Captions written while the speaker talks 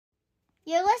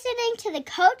You're listening to the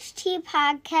Coach T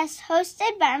podcast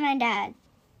hosted by my dad.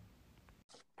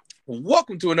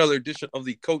 Welcome to another edition of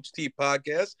the Coach T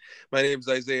podcast. My name is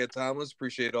Isaiah Thomas.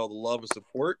 Appreciate all the love and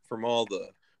support from all the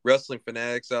wrestling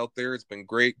fanatics out there. It's been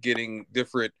great getting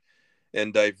different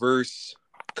and diverse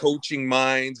coaching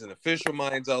minds and official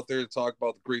minds out there to talk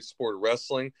about the great sport of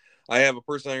wrestling. I have a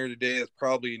person here today that's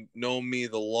probably known me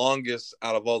the longest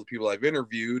out of all the people I've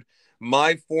interviewed.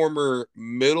 My former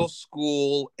middle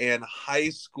school and high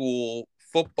school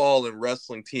football and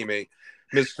wrestling teammate,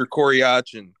 Mr. Corey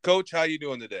Atchin. Coach, how you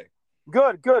doing today?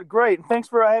 Good, great. And thanks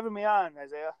for having me on,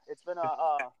 Isaiah. It's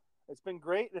been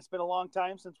great. It's been a long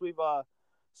time since we've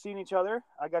seen each other.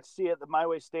 I got to see you at the My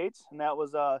Way States, and that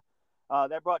was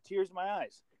that brought tears to my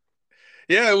eyes.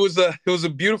 Yeah, it was a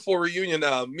beautiful reunion.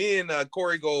 Me and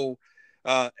Corey go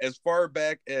as far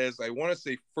back as I want to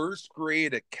say first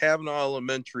grade at Kavanaugh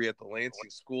Elementary at the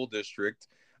Lansing School District.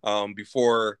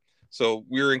 So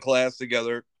we were in class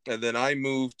together, and then I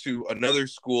moved to another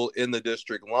school in the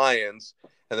district, Lions,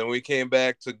 and then we came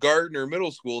back to Gardner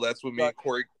Middle School. That's when me and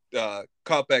Corey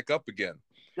caught back up again.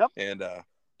 Yep. And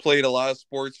played a lot of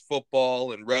sports,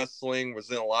 football and wrestling. Was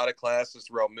in a lot of classes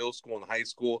throughout middle school and high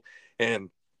school,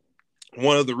 and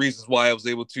one of the reasons why I was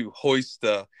able to hoist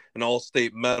an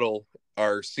all-state medal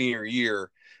our senior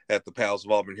year at the Pals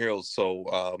of Auburn Hills.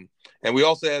 So, and we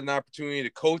also had an opportunity to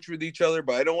coach with each other,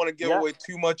 but I don't want to give away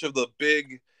too much of the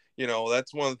big,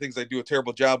 that's one of the things I do a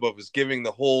terrible job of is giving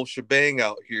the whole shebang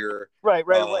out here. Right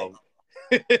away.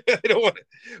 I don't want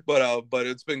to, but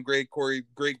it's been great. Corey,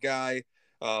 great guy.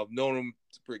 Known him,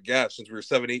 since we were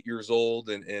 7-8 years old,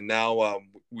 and now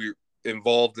we're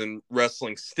involved in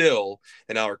wrestling still,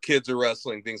 and now our kids are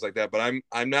wrestling, things like that. But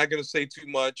I'm not going to say too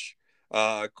much.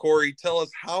 Corey, tell us,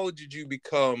 how did you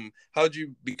become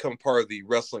part of the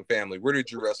wrestling family? Where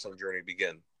did your wrestling journey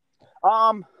begin?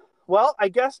 Well, I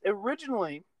guess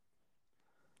originally,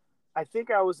 I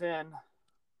think I was I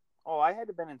had to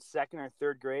have been in second or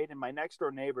third grade, and my next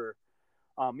door neighbor,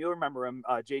 you'll remember him,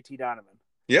 JT Donovan.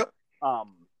 Yep.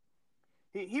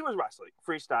 He was wrestling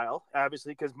freestyle,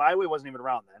 obviously, because My Way wasn't even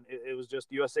around then. It was just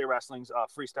USA Wrestling's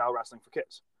freestyle wrestling for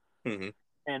kids. Mm-hmm.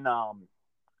 And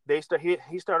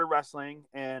he started wrestling,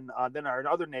 and then our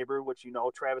other neighbor, which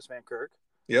Travis Van Kirk.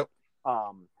 Yep.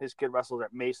 His kid wrestles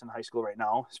at Mason High School right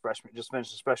now. Just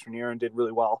finished his freshman year and did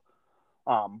really well.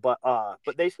 But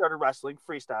they started wrestling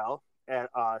freestyle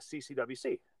at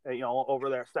CCWC, over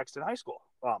there at Sexton High School.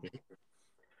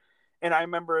 And I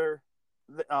remember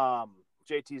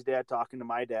JT's dad talking to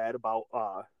my dad about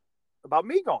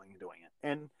me going and doing it.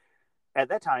 And at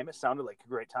that time, it sounded like a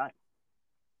great time.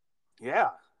 Yeah,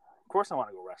 of course I want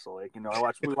to go wrestle.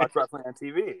 We watch wrestling on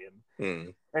TV,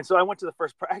 and so I went to the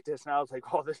first practice, and I was like,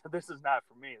 "Oh, this is not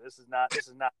for me. This is not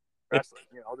wrestling.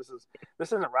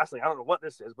 This isn't wrestling. I don't know what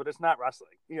this is, but it's not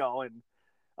wrestling. And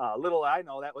little I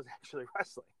know that was actually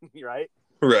wrestling, right?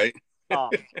 Right.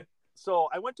 So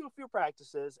I went to a few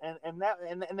practices, and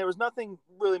there was nothing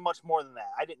really much more than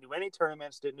that. I didn't do any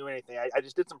tournaments, didn't do anything. I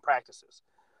just did some practices.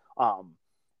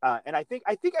 And I think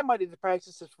I might have did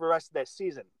practices for the rest of that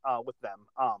season with them.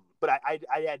 But I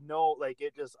had no,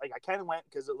 it just, I kind of went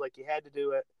because you had to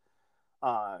do it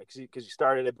because you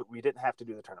started it, but we didn't have to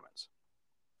do the tournaments.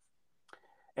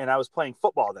 And I was playing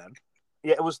football then.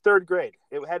 Yeah, it was third grade.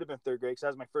 It had to have been third grade because that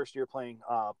was my first year playing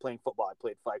football. I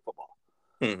played flag football.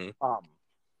 Mm-hmm.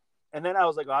 And then I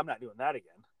was like, I'm not doing that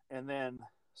again. And then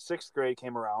sixth grade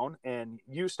came around, and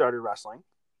you started wrestling.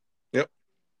 Yep.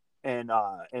 And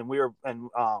I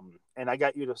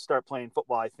got you to start playing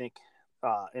football, I think,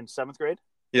 in seventh grade.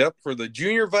 Yep, for the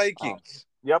Junior Vikings.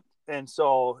 Yep. And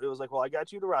so it was like, well, I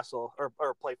got you to wrestle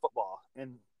or play football,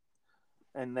 and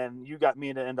then you got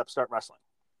me to end up start wrestling.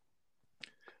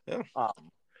 Yeah.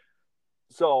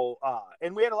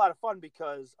 And we had a lot of fun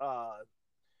because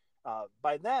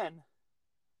by then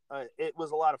it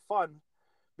was a lot of fun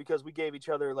because we gave each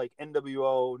other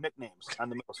NWO nicknames on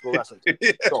the middle school wrestling team.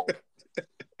 Yeah. So,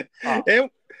 and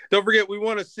don't forget, we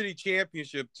won a city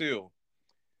championship too.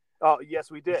 Oh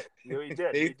yes, we did. We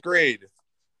did. Eighth grade.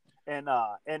 And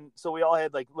so we all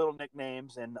had little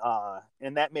nicknames, and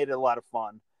that made it a lot of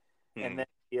fun. And then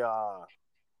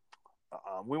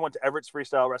we went to Everett's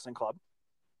Freestyle Wrestling Club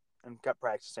and kept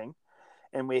practicing.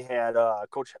 And we had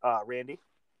Coach Randy.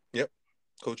 Yep,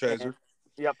 Coach Heiser.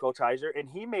 Yep, Coach Heiser, and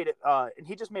he made it. And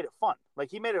he just made it fun.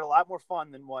 He made it a lot more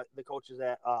fun than what the coaches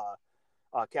at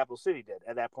Capital City did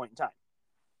at that point in time.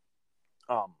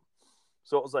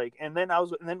 So it was and then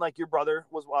your brother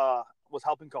was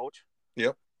helping coach.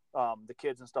 Yep. The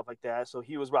kids and stuff like that. So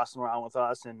he was wrestling around with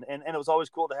us, and it was always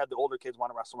cool to have the older kids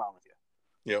want to wrestle around with you.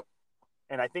 Yep.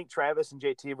 And I think Travis and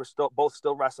JT were both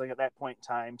still wrestling at that point in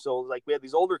time. So like we had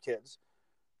these older kids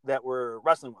that were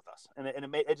wrestling with us, and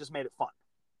it just made it fun.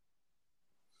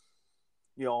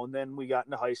 And then we got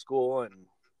into high school,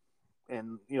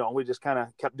 and we just kind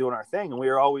of kept doing our thing, and we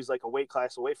were always like a weight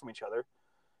class away from each other,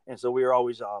 and so we were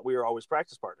always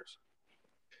practice partners.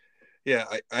 Yeah,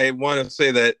 I want to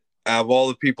say that out of all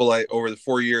the people over the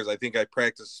 4 years, I think I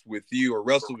practiced with you or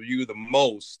wrestled with you the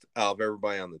most out of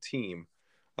everybody on the team.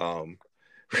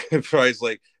 Probably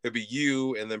like it'd be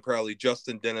you, and then probably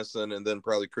Justin Dennison, and then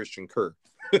probably Christian Kerr.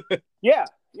 yeah,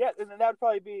 and that would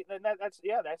probably be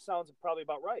that sounds probably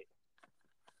about right.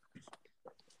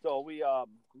 So we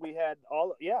had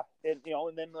all and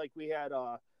then like we had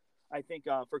I think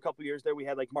for a couple of years there we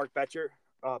had like Mark Betcher,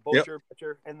 Bocher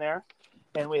Betcher in there,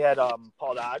 and we had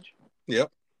Paul Dodge. Yep.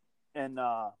 And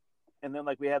then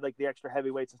like we had like the extra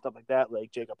heavyweights and stuff like that, like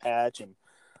Jacob Hatch and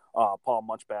Paul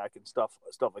Munchback and stuff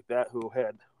like that, who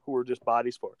were just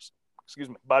bodies for us.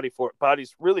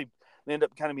 Bodies really, they end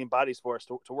up kind of being bodies for us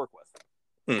to work with.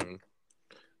 Mm-hmm.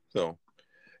 So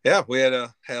yeah, we had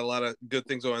a lot of good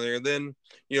things on there. And then,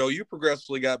 you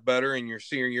progressively got better, and your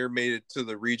senior year made it to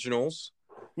the regionals.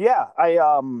 Yeah,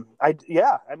 I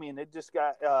mean, it just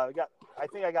got I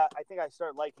think I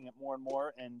started liking it more and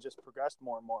more, and just progressed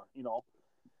more and more.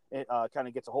 It kind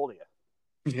of gets a hold of you.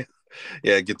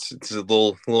 Yeah, it's a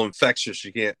little infectious.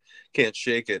 You can't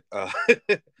shake it.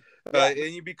 And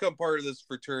you become part of this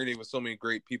fraternity with so many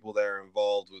great people that are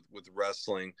involved with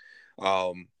wrestling.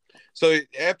 So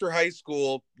after high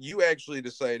school, you actually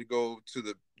decided to go to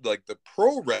the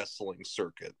pro wrestling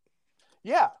circuit.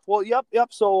 Yeah. Well, yep.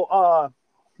 So,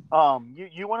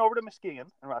 you went over to Muskegon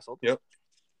and wrestled. Yep.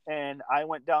 And I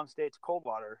went downstate to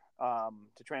Coldwater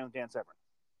to train with Dan Severin.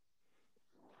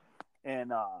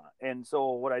 And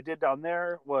so what I did down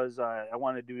there was I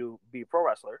wanted to be a pro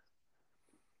wrestler.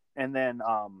 And then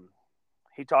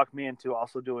he talked me into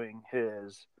also doing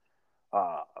his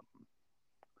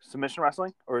submission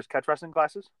wrestling or his catch wrestling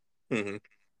classes, mm-hmm.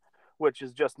 which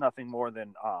is just nothing more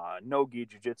than no-gi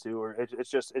jiu-jitsu, or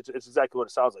it's exactly what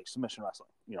it sounds like, submission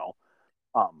wrestling. It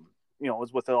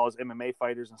was with all his MMA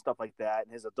fighters and stuff like that,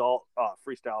 and his adult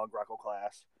freestyle and Greco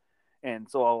class. And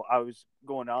so I was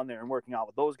going down there and working out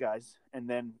with those guys, and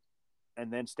then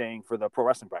staying for the pro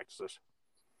wrestling practices.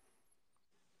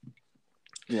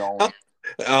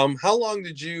 How long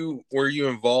were you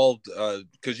involved?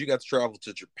 Because you got to travel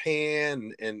to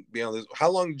Japan and beyond this. How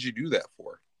long did you do that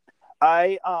for?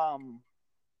 I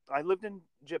lived in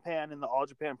Japan in the All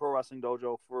Japan Pro Wrestling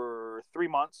Dojo for 3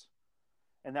 months,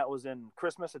 and that was in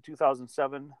Christmas of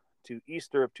 2007 to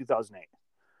Easter of 2008.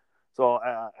 So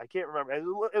I can't remember.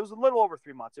 It was a little over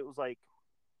 3 months. It was like,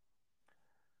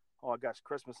 oh gosh,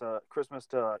 Christmas to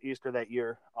Easter that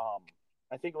year.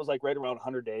 I think it was like right around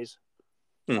 100 days.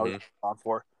 Mm-hmm. I was on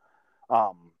for.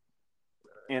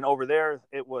 And over there,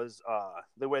 it was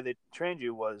the way they trained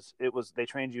you they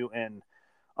trained you in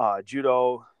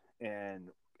judo and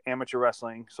amateur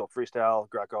wrestling, so freestyle,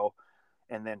 Greco,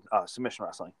 and then submission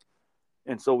wrestling.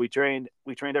 And so we trained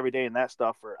every day in that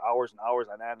stuff for hours and hours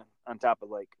on that. On top of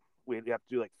like we'd have to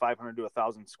do like 500 to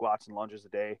 1,000 squats and lunges a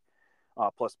day,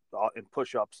 plus and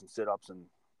push-ups and sit-ups and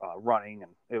running,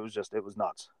 and it was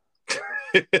nuts.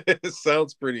 It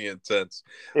sounds pretty intense.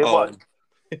 It was.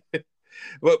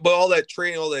 But all that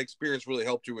training, all that experience really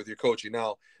helped you with your coaching.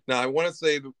 Now I want to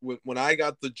say that when I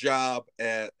got the job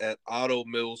at Otto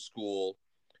Middle School,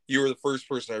 you were the first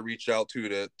person I reached out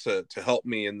to help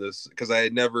me in this, because I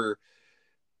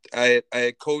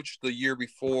had coached the year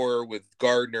before with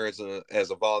Gardner as a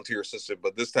volunteer assistant,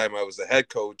 but this time I was the head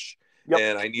coach. Yep.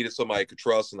 And I needed somebody I could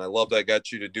trust, and I loved I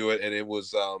got you to do it. And it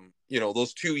was,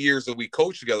 those 2 years that we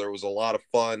coached together, it was a lot of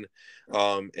fun,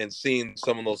 and seeing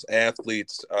some of those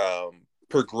athletes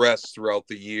progress throughout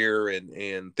the year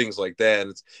and things like that.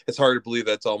 And it's hard to believe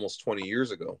that's almost 20 years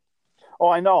ago. Oh,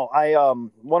 I know.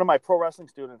 One of my pro wrestling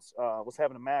students was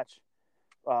having a match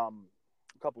a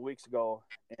couple weeks ago,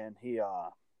 and he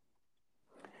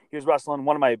was wrestling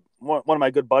one of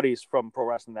my good buddies from pro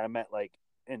wrestling that I met like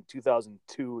in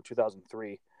 2002,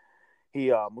 2003. He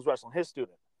was wrestling his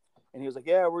student, and he was like,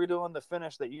 "Yeah, we're doing the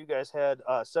finish that you guys had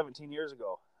 17 years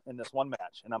ago in this one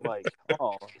match." And I'm like,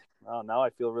 "Oh, now I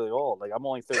feel really old. Like, I'm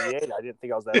only 38. I didn't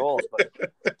think I was that old, but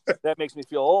that makes me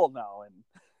feel old now." And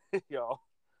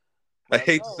I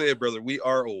hate to say it, brother, we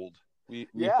are old. I'm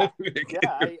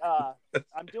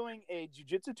doing a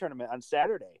jiu-jitsu tournament on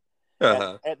Saturday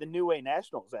at the New Way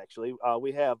Nationals. Actually,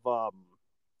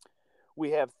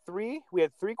 we had three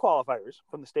qualifiers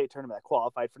from the state tournament that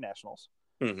qualified for nationals.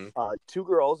 Mm-hmm. 2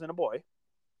 girls and a boy,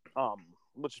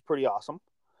 which is pretty awesome.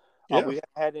 Yeah. We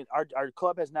had our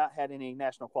club has not had any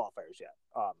national qualifiers yet.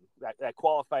 That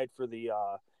qualified for the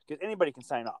because anybody can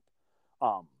sign up.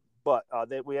 But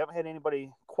we haven't had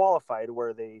anybody qualified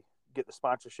where they get the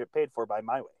sponsorship paid for by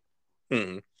My Way.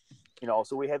 Mm-hmm. You know,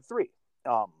 so we had three.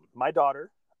 My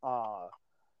daughter,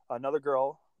 another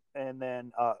girl, and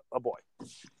then a boy.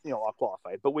 You know, all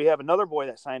qualified. But we have another boy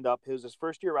that signed up. It was his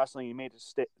first year wrestling. He made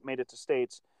it to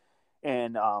states,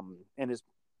 and his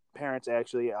parents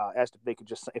actually asked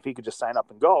if he could just sign up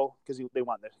and go because they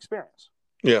want that experience.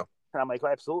 Yeah. And I'm like,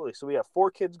 well, absolutely. So we have 4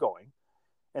 kids going,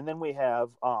 and then we have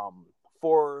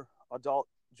 4 adult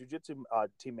jiu-jitsu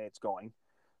teammates going.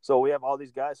 So we have all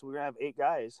these guys. So we're gonna have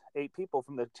 8 people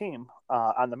from the team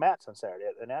on the mats on Saturday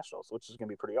at the Nationals, which is gonna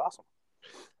be pretty awesome.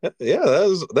 Yeah,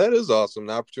 that is awesome. An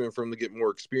opportunity for them to get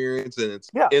more experience, and it's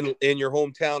in your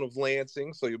hometown of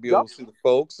Lansing, so you'll be able to see the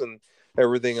folks and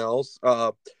everything else.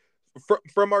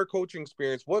 From our coaching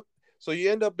experience, so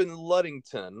you end up in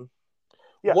Ludington.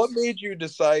 Yes. What made you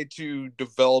decide to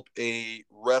develop a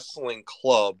wrestling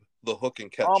club, the Hook and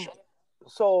Catch?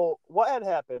 So what had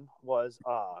happened was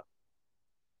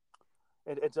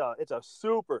it's a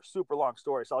super long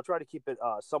story, so I'll try to keep it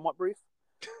somewhat brief,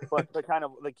 but the kind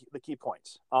of the key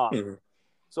points. Mm-hmm.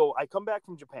 So I come back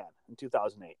from Japan in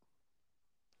 2008,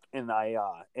 and I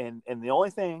and the only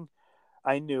thing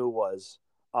I knew was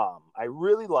I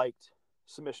really liked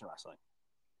submission wrestling.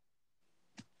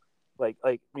 Like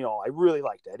you know, I really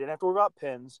liked it. I didn't have to worry about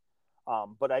pins,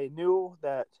 but I knew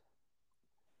that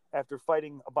after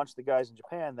fighting a bunch of the guys in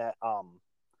Japan that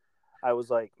I was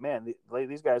like, man,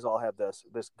 these guys all have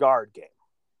this guard game.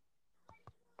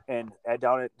 And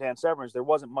down at Dan Severn's, there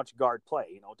wasn't much guard play.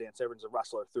 You know, Dan Severn's a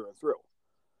wrestler through and through.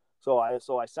 So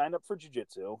I signed up for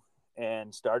jiu-jitsu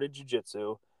and started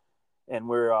jiu-jitsu, and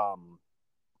we're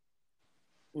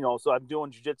you know, so I'm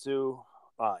doing jiu-jitsu,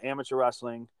 amateur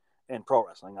wrestling, and pro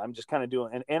wrestling. I'm just kind of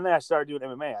doing, and then I started doing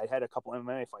MMA. I had a couple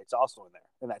MMA fights also in there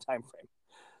in that time frame.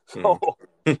 So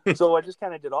so I just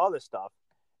kind of did all this stuff,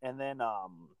 and then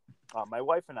my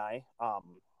wife and I,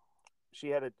 she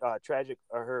had a tragic,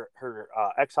 her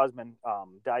ex-husband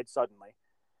died suddenly,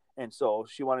 and so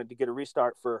she wanted to get a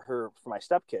restart for my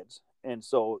stepkids, and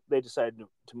so they decided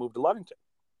to move to Ludington,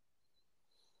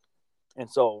 and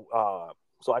so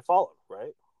I followed,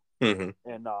 right. Mm-hmm.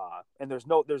 And there's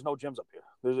no gyms up here.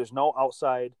 There's no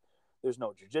outside. There's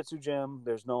no jiu-jitsu gym.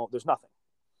 There's nothing.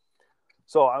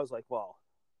 So I was like, well,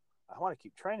 I want to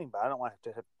keep training, but I don't want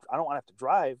to have to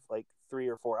drive like 3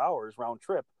 or 4 hours round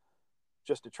trip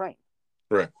just to train.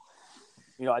 Right.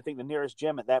 You know, I think the nearest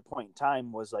gym at that point in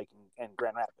time was like in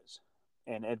Grand Rapids,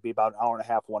 and it'd be about an hour and a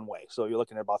half one way. So you're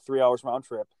looking at about 3 hours round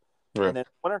trip. Right. And then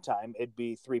wintertime, it'd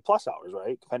be 3+ hours,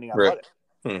 right? Depending on weather.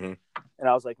 Mm-hmm. And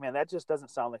I was like, man, that just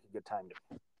doesn't sound like a good time to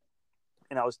me.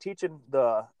 And I was teaching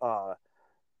the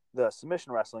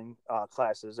submission wrestling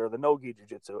classes, or the no-gi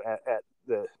jiu-jitsu at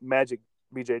the Magic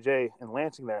BJJ in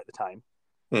Lansing there at the time.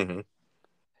 Mm-hmm.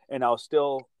 And I was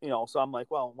still, you know, so I'm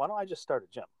like, well, why don't I just start a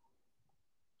gym?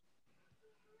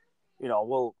 You know,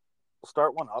 we'll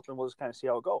start one up and we'll just kind of see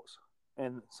how it goes.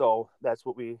 And so that's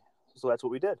what we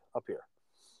did up here.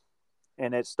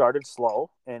 And it started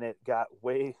slow, and it got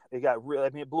really, I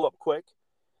mean, it blew up quick,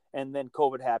 and then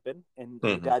COVID happened, and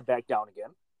it died back down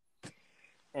again.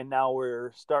 And now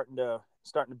we're starting to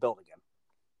build again.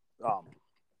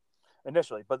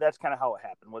 Initially, but that's kind of how it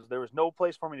happened. Was there was no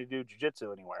place for me to do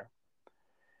jiu-jitsu anywhere,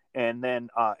 and then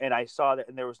and I saw that,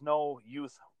 and there was no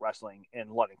youth wrestling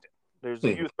in Ludington. There's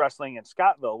a youth wrestling in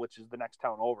Scottville, which is the next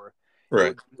town over. Right.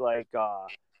 It would be like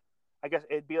I guess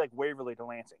it'd be like Waverly to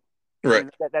Lansing. Right. I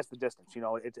mean, that's the distance. You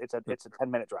know, it's a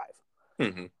 10-minute drive.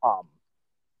 Mm-hmm.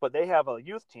 But they have a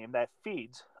youth team that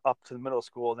feeds up to the middle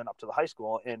school, then up to the high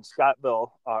school in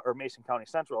Scottville or Mason County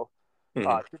Central.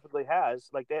 Typically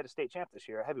has, like, they had a state champ this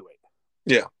year, heavyweight.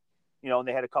 Yeah. You know, and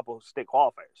they had a couple of state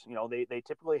qualifiers. You know, they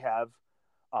typically have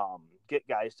get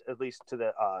guys at least to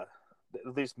the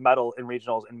at least medal in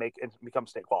regionals and become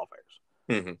state qualifiers.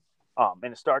 Mm-hmm.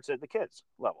 And it starts at the kids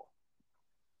level.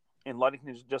 And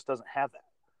Ludington just doesn't have that.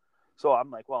 So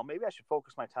I'm like, well, maybe I should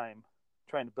focus my time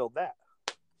trying to build that.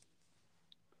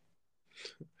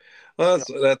 Well,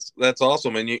 that's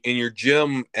awesome, and your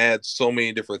gym adds so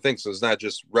many different things. So it's not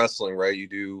just wrestling, right?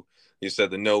 You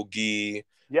said the no gi,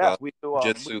 we do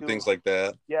jiu-jitsu, things like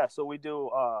that. Yeah, so we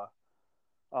do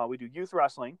youth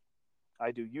wrestling.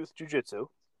 I do youth jiu-jitsu.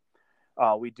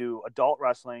 We do adult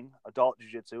wrestling, adult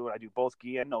jiu-jitsu, and I do both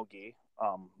gi and no gi.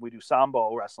 We do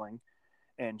sambo wrestling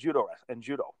and judo.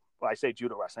 Well, I say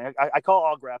judo wrestling. I call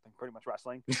all grappling pretty much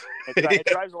wrestling. It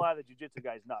drives a lot of the jiu-jitsu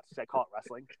guys nuts. I call it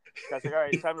wrestling. Guys like, all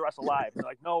right, it's time to wrestle live. And they're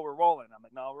like, no, we're rolling. I'm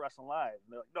like, no, we're wrestling live.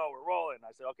 And they're like, no, we're rolling.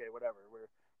 I said, okay, whatever.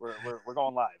 We're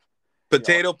going live.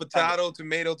 Potato, potato,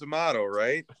 tomato, tomato,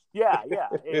 right? Yeah.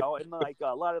 And like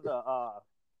a lot of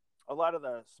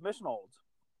the submission holds,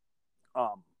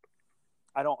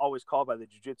 I don't always call it by the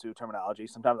jiu-jitsu terminology.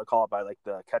 Sometimes I call it by like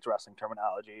the catch wrestling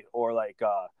terminology, or like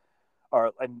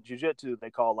or in jiu-jitsu they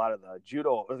call a lot of the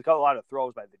judo, or they call a lot of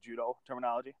throws by the judo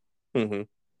terminology. Mm-hmm.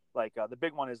 Like the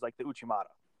big one is like the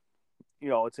uchimata.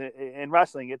 It's in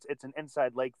wrestling, it's an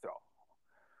inside leg throw,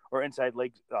 or inside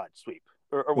leg sweep,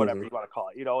 or whatever you want to call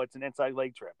it. It's an inside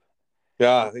leg trip.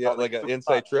 Yeah, like an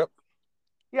inside trip.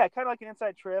 Yeah, kind of like an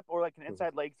inside trip, or like an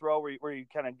inside leg throw where you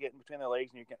kind of get in between the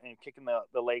legs and you're kicking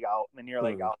the leg out and the near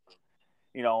leg out.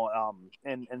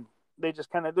 And they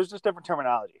just kind of, there's just different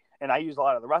terminology. And I use a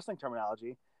lot of the wrestling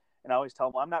terminology, and I always tell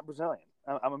them, well, I'm not Brazilian.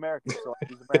 I'm American, so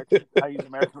I use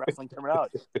American wrestling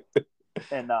terminology.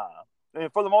 And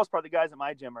for the most part, the guys at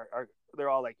my gym they're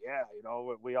all like, yeah,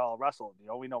 we all wrestled.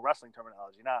 We know wrestling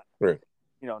terminology, not right.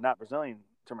 Not Brazilian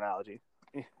terminology.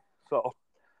 So,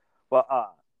 but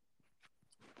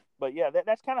yeah,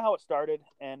 that's kind of how it started.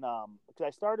 And because I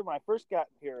started when I first got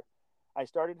here, I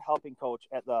started helping coach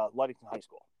at the Ludington High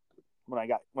School when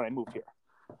I moved here.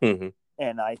 Mm-hmm.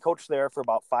 And I coached there for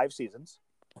about 5 seasons.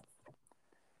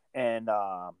 And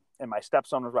my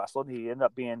stepson was wrestled. He ended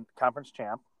up being conference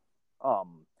champ.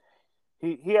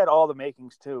 He had all the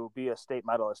makings to be a state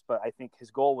medalist, but I think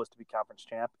his goal was to be conference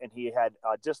champ, and he had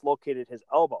dislocated his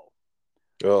elbow.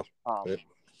 Oh.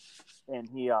 And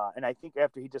and I think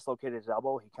after he dislocated his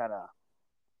elbow, he kind of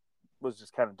was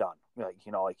just kind of done.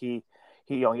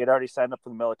 He had already signed up for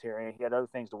the military. He had other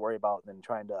things to worry about than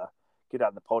trying to get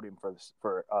on the podium for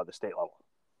the state level.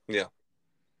 Yeah.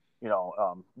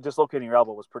 Dislocating your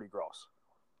elbow was pretty gross.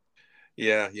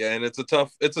 Yeah, and it's a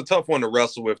tough one to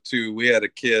wrestle with too. We had a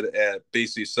kid at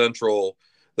BC Central,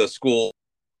 the school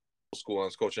I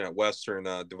was coaching at Western,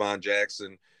 Devon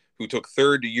Jackson, who took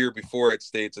third the year before at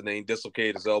States, and then he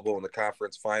dislocated his elbow in the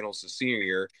conference finals the senior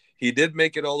year. He did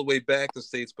make it all the way back to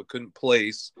States, but couldn't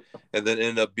place, and then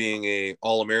ended up being a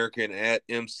All-American at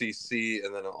MCC,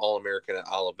 and then an All-American at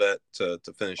Olivet to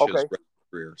finish his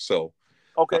career. So,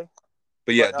 okay.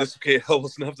 But yeah, dislocated elbow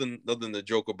was nothing to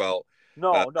joke about.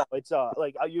 No, it's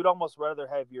like you'd almost rather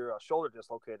have your shoulder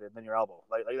dislocated than your elbow.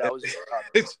 Like that was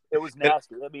it was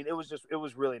nasty. I mean, it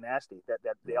was really nasty. That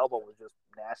the elbow was just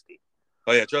nasty.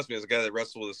 Oh yeah, trust me, as a guy that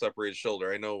wrestled with a separated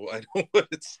shoulder, I know what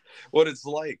it's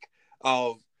like.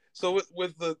 So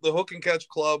with the Hook and Catch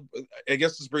Club, I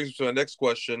guess this brings me to my next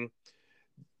question: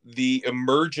 the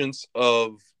emergence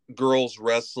of girls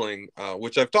wrestling,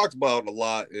 which I've talked about a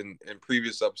lot in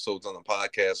previous episodes on the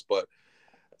podcast, but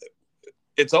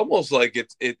it's almost like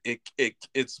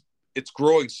it's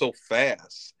growing so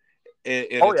fast, and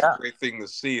it's a great thing to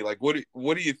see. Like, what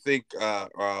do you think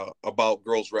about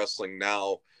girls wrestling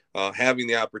now, having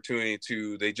the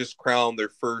opportunity they just crowned their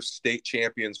first state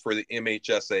champions for the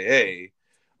MHSAA,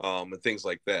 and things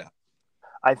like that?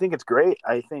 I think it's great.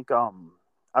 I think I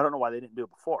don't know why they didn't do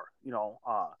it before.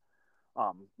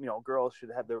 Girls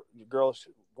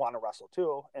should want to wrestle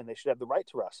too, and they should have the right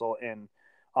to wrestle. And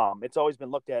it's always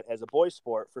been looked at as a boys'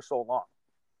 sport for so long.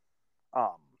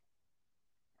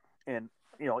 And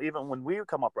even when we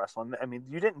come up wrestling, I mean,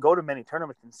 you didn't go to many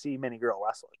tournaments and see many girl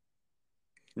wrestlers.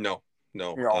 No.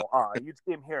 You'd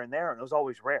see them here and there, and it was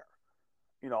always rare.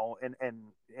 And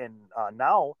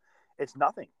now it's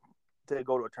nothing to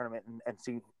go to a tournament and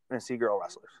see girl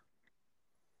wrestlers.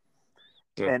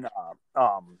 Yeah. And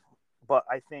but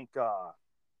I think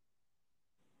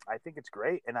it's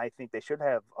great, and I think they should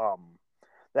have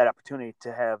that opportunity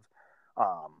to have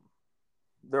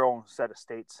their own set of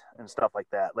states and stuff like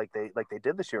that, like they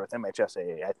did this year with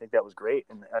MHSAA. I think that was great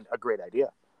and a great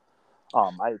idea.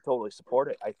 I totally support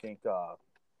it. I think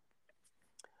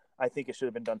it should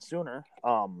have been done sooner.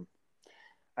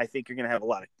 I think you're going to have a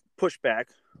lot of pushback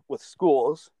with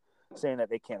schools saying that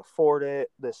they can't afford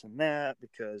it, this and that,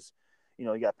 because you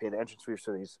got to pay the entrance fees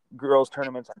for these girls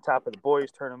tournaments on top of the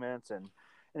boys tournaments, and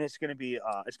it's going to be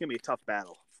a tough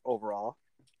battle overall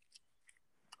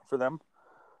for them.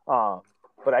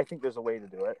 But I think there's a way to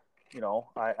do it.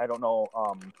 I don't know.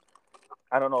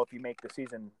 I don't know if you make the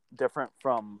season different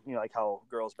from, like how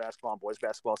girls basketball and boys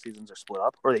basketball seasons are split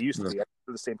up, or they used to be at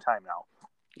the same time now.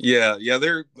 Yeah.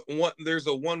 There's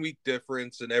a 1 week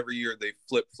difference, and every year they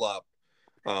flip flop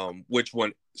which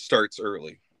one starts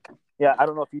early. Yeah, I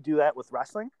don't know if you do that with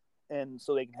wrestling, and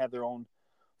so they can have their own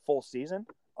full season,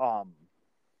 or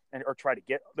try to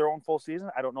get their own full season.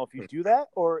 I don't know if you do that,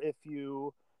 or if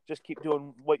you just keep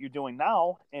doing what you're doing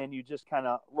now, and you just kind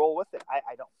of roll with it.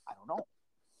 I don't know.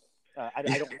 I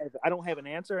don't have an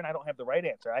answer, and I don't have the right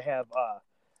answer. I have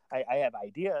I have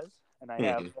ideas, and I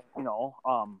have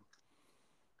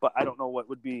but I don't know what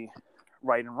would be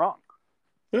right and wrong.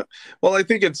 Yeah. Well, I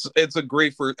think it's a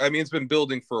great it's been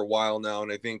building for a while now,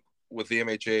 and I think with the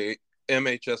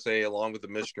MHSA along with the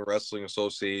Michigan Wrestling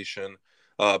Association,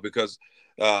 because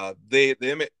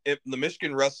the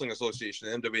Michigan Wrestling Association,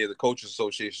 the MWA, the Coaches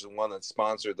Association, is the one that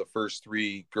sponsored the first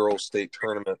 3 girls state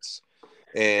tournaments,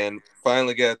 and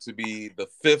finally got to be the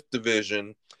 5th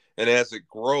division. And as it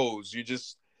grows, you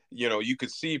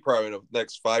could see probably in the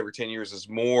next 5 or 10 years as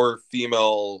more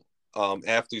female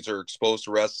athletes are exposed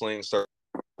to wrestling and start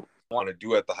want to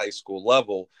do at the high school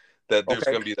level, that there's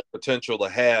going to be the potential to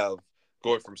have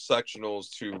going from sectionals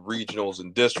to regionals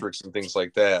and districts and things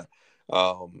like that.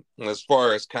 As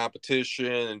far as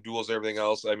competition and duels, everything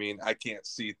else, I can't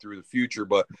see through the future,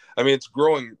 but it's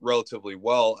growing relatively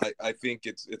well. I think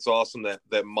it's awesome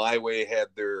that My Way had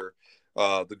their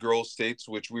the girls states,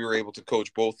 which we were able to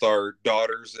coach both our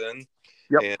daughters in.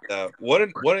 Yep. And what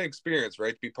an experience,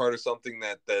 right? To be part of something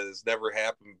that has never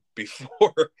happened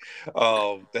before,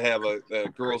 to have a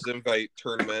girls invite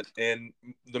tournament, and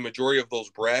the majority of those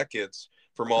brackets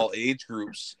from all age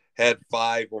groups had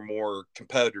 5 or more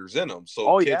competitors in them.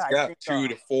 So kids got 2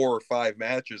 to 4 or 5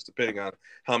 matches depending on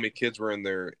how many kids were in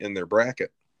their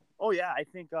bracket. Oh yeah, I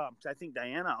think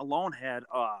Diana alone had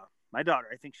my daughter.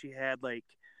 I think she had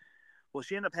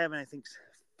she ended up having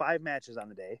 5 matches on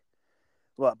the day.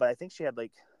 Well, but I think she had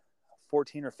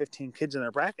 14 or 15 kids in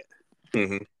their bracket.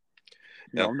 Mm-hmm.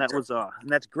 And that was and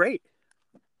that's great.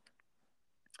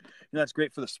 That's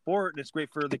great for the sport, and it's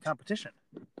great for the competition.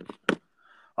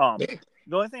 The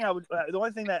only thing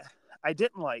that I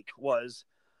didn't like was,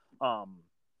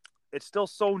 it's still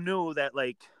so new that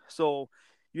so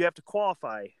you have to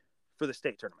qualify for the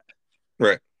state tournament,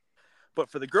 right?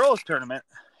 But for the girls tournament,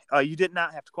 you did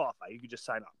not have to qualify; you could just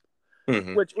sign up,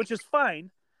 which is fine.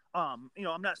 I'm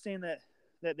not saying that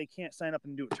they can't sign up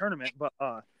and do a tournament, but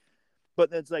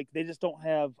that's they just don't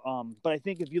have. But I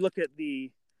think if you look at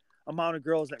the amount of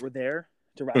girls that were there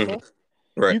to wrestle,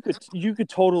 right, you could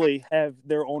totally have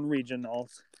their own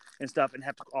regionals and stuff, and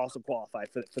have to also qualify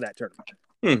for that tournament.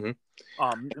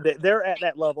 They're at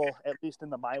that level, at least in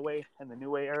the My Way and the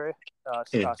New Way area, that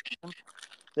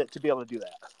to be able to do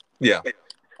that. Yeah.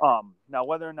 Now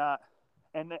whether or not,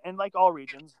 and like all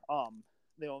regions,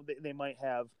 they might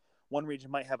have. One region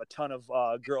might have a ton of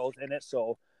girls in it,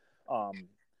 so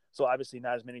obviously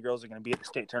not as many girls are going to be at the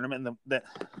state tournament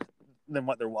than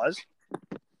what there was.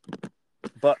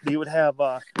 But they'd have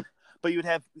to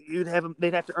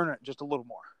earn it just a little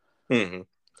more. Mm-hmm.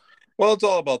 Well, it's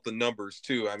all about the numbers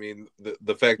too.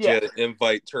 The fact you had an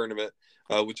invite tournament,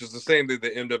 which is the same thing the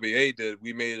MWA did.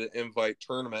 We made an invite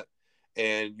tournament,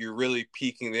 and you're really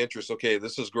piquing the interest. Okay,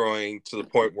 this is growing to the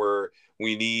point where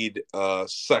we need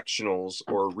sectionals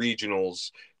or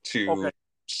regionals to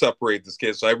separate this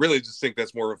kid. So I really just think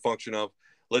that's more of a function of,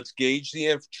 let's gauge the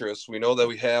interest. We know that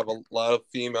we have a lot of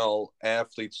female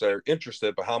athletes that are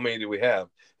interested, but how many do we have?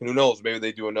 And who knows? Maybe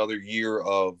they do another year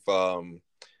of a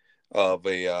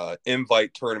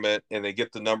invite tournament, and they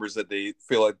get the numbers that they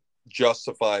feel like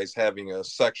justifies having a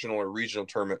sectional or regional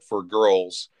tournament for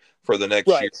girls for the next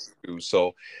year or 2.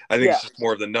 So I think it's just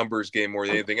more of the numbers game more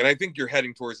than anything. And I think you're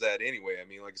heading towards that anyway.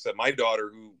 Like I said, my daughter,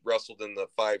 who wrestled in the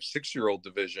 5-6-year-old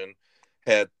division,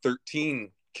 had 13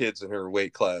 kids in her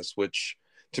weight class, which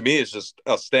to me is just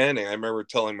outstanding. I remember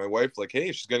telling my wife,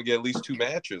 hey, she's going to get at least 2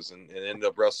 matches, and ended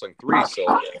up wrestling 3. So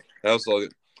that was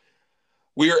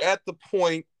we are at the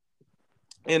point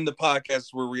in the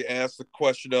podcast where we ask the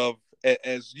question of,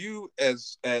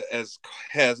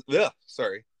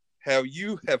 how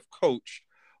you have coached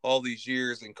all these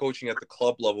years and coaching at the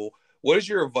club level, what is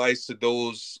your advice to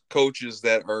those coaches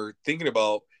that are thinking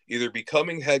about either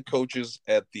becoming head coaches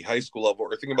at the high school level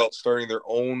or thinking about starting their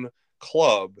own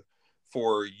club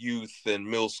for youth and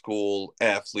middle school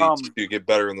athletes to get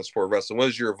better in the sport of wrestling? What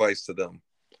is your advice to them?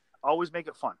 Always make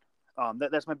it fun.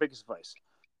 That's my biggest advice.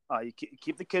 You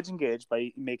keep the kids engaged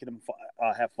by making them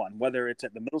have fun, whether it's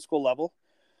at the middle school level.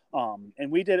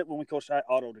 And we did it when we coached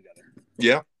auto together.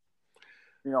 Yeah.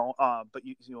 But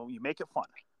you make it fun.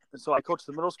 And so I coached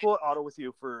the middle school auto with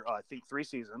you for I think 3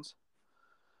 seasons,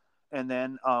 and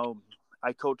then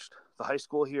I coached the high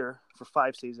school here for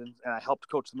 5 seasons, and I helped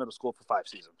coach the middle school for 5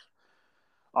 seasons.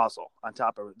 Also on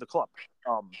top of the club.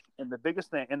 And the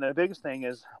biggest thing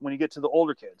is when you get to the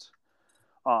older kids,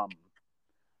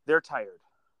 they're tired.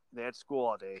 They had school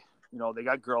all day. They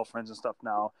got girlfriends and stuff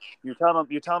now. You're telling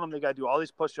them they got to do all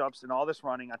these push-ups and all this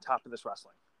running on top of this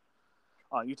wrestling.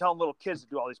 You're telling little kids to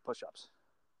do all these push-ups.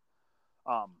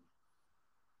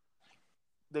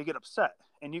 They get upset,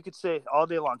 and you could say all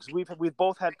day long, because we've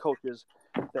both had coaches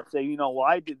that say, you know, well,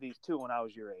 I did these too when I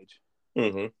was your age,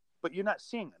 but you're not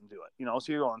seeing them do it, you know.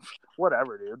 So you're going,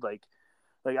 whatever, dude. Like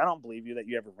I don't believe you that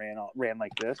you ever ran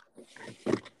like this,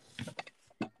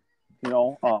 you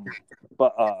know.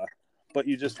 But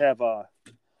you just have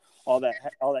all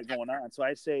that going on. So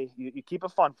I say you keep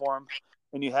it fun for them,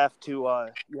 and you have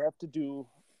to do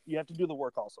the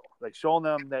work also, like showing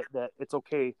them that it's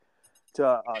okay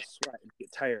to sweat and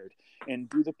get tired and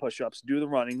do the push-ups, do the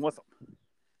running with them,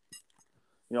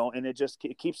 you know, and it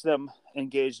keeps them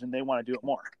engaged and they want to do it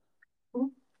more.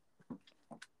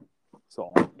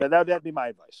 So that'd be my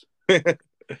advice.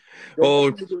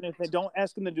 Don't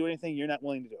ask them to do anything you're not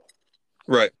willing to do.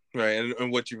 Right.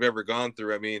 And what you've ever gone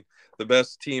through. I mean, the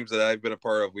best teams that I've been a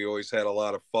part of, we always had a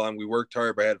lot of fun. We worked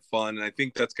hard, but had fun. And I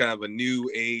think that's kind of a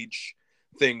new age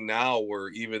thing now, where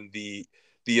even the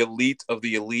elite of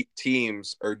the elite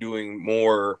teams are doing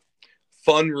more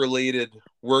fun related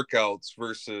workouts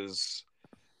versus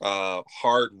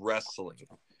hard wrestling,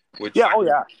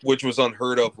 which was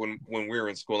unheard of when we were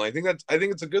in school. And I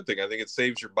think it's a good thing. I think it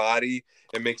saves your body.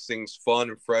 It makes things fun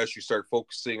and fresh. You start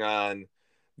focusing on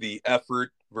the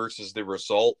effort versus the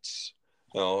results,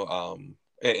 you know,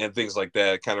 and things like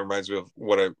that. It kind of reminds me of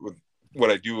what I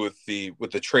do with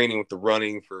the training, with the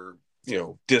running for, you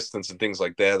know, distance and things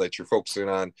like that you're focusing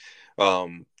on,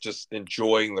 just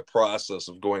enjoying the process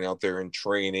of going out there and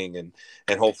training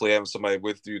and hopefully having somebody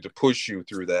with you to push you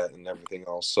through that and everything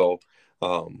else. So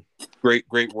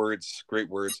great words.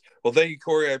 Well, thank you,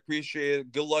 Corey. I appreciate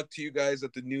it. Good luck to you guys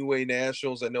at the New Way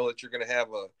Nationals. I know that you're going to have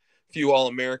a few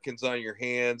All-Americans on your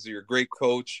hands. You're a great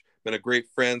coach, been a great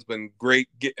friend. It's been great.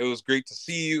 It was great to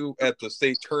see you at the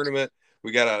state tournament.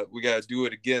 We gotta do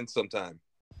it again sometime.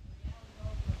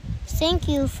 Thank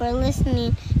you for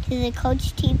listening to the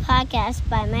Coach T podcast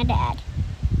by my dad.